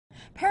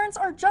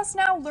Parents are just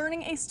now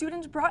learning a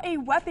student brought a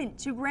weapon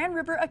to Grand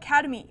River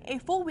Academy a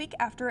full week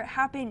after it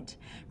happened.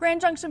 Grand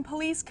Junction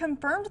police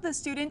confirmed the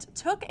student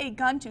took a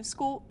gun to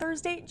school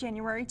Thursday,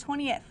 January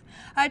 20th.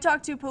 I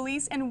talked to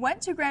police and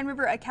went to Grand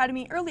River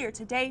Academy earlier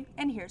today,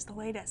 and here's the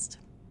latest.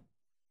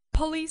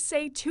 Police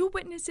say 2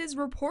 witnesses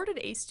reported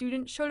a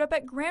student showed up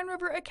at Grand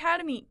River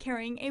Academy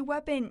carrying a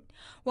weapon.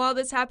 While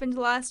this happened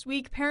last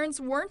week,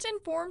 parents weren't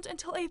informed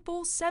until a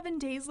full 7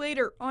 days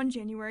later on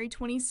January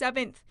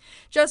 27th.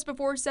 Just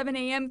before 7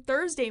 a.m.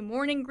 Thursday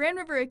morning, Grand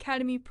River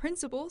Academy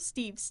principal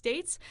Steve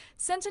States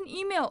sent an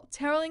email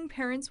telling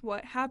parents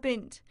what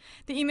happened.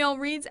 The email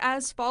reads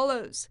as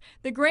follows: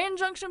 "The Grand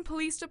Junction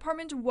Police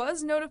Department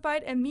was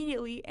notified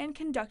immediately and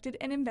conducted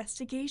an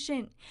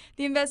investigation.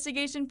 The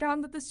investigation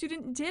found that the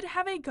student did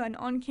have a gun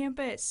on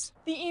campus."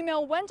 The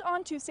email went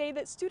on to say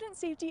that student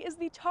safety is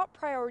the top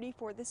priority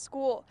for the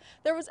school.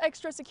 There was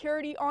extra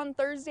security on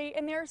Thursday,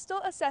 and they are still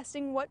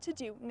assessing what to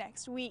do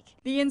next week.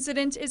 The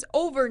incident is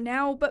over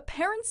now, but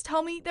parents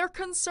tell me they're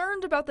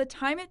concerned about the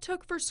time it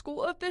took for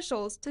school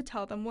officials to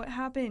tell them what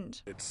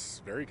happened.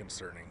 It's very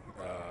concerning.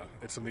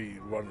 It's something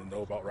you want to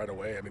know about right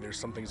away. I mean, there's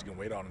some things you can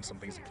wait on and some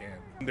things you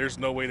can't. There's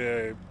no way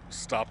to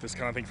stop this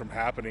kind of thing from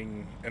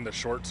happening in the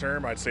short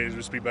term. I'd say it'd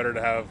just be better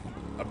to have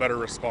a better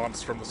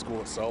response from the school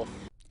itself.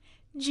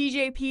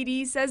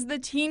 GJPD says the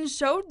teen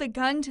showed the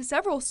gun to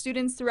several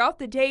students throughout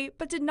the day,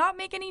 but did not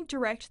make any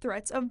direct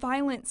threats of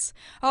violence.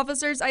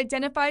 Officers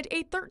identified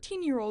a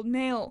 13-year-old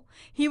male.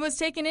 He was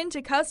taken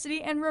into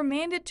custody and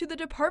remanded to the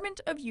Department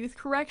of Youth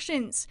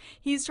Corrections.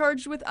 He's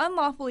charged with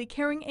unlawfully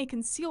carrying a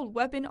concealed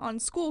weapon on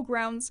school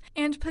grounds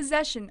and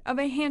possession of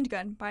a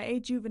handgun by a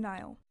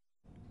juvenile.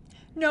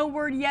 No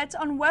word yet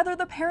on whether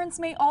the parents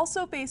may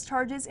also face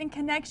charges in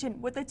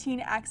connection with the teen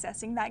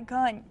accessing that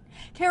gun.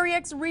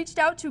 KREX reached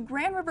out to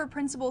Grand River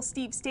Principal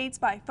Steve States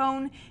by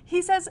phone.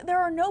 He says there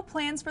are no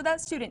plans for that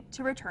student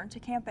to return to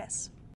campus.